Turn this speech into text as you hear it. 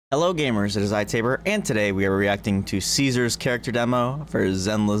Hello gamers, it is I, Tabor, and today we are reacting to Caesar's character demo for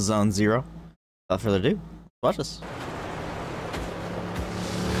Zenless Zone 0. Without further ado, watch this.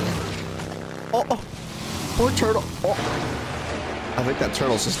 Oh, poor turtle. Oh, I think that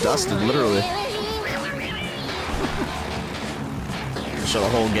turtle's just dusted, literally. Show the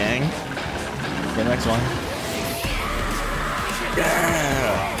whole gang. Okay, next one.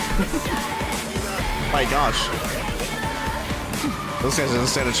 Yeah! My gosh. Those guys didn't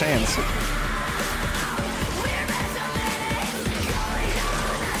stand a chance.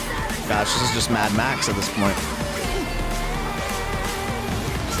 Gosh, this is just Mad Max at this point.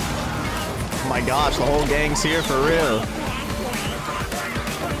 Oh my gosh, the whole gang's here for real.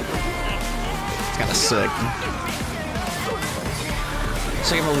 It's kind of sick. I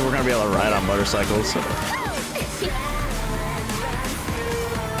can't believe we're gonna be able to ride on motorcycles.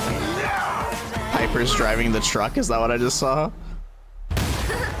 Piper's driving the truck, is that what I just saw?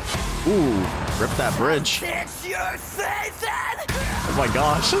 Ooh, rip that bridge. Oh my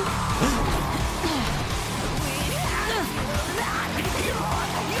gosh.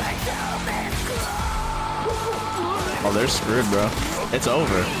 Oh, they're screwed, bro. It's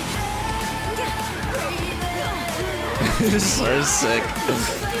over. This is so sick.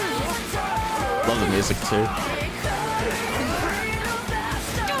 Love the music too.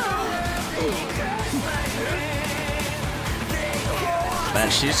 Man,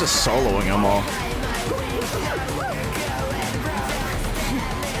 she's just soloing them all.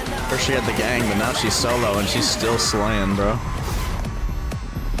 First she had the gang, but now she's solo and she's still slaying, bro.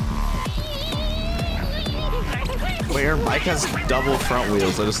 Wait, her bike has double front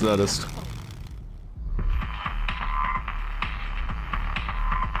wheels, I just noticed.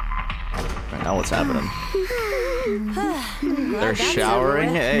 Right now, what's happening? They're showering?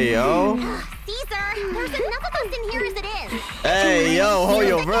 Hey, yo. Caesar, there's enough of us in here as it is. Hey, yo,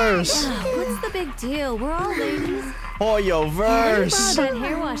 Hoyoverse. What's the big deal? We're all ladies. Hoyoverse. That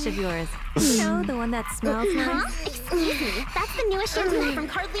hair wash of yours. You know, the one that smells nice. Excuse me, that's the newest shampoo from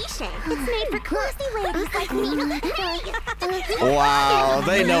Calydon. It's made for classy ladies like me. Hey! Wow,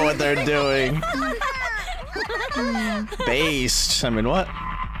 they know what they're doing. Based. I mean, what?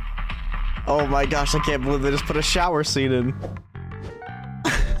 Oh my gosh, I can't believe they just put a shower scene in.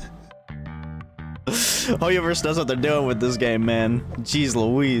 Hoyoverse knows what they're doing with this game, man. Jeez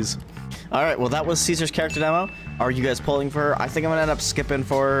Louise. Alright, well that was Caesar's character demo. Are you guys pulling for her? I think I'm gonna end up skipping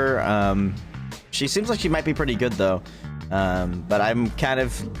for her. She seems like she might be pretty good though. But I'm kind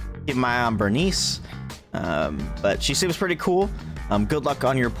of keeping my eye on Bernice. But she seems pretty cool. Good luck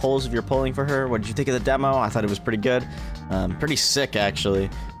on your polls if you're pulling for her. What did you think of the demo? I thought it was pretty good. Pretty sick actually.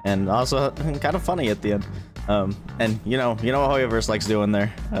 And also kind of funny at the end. And you know what Hoyoverse likes doing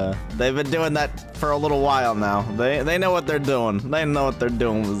there. They've been doing that for a little while now. They know what they're doing. They know what they're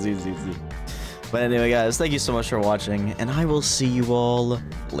doing with ZZZ. But anyway, guys, thank you so much for watching, and I will see you all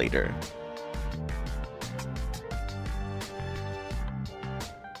later.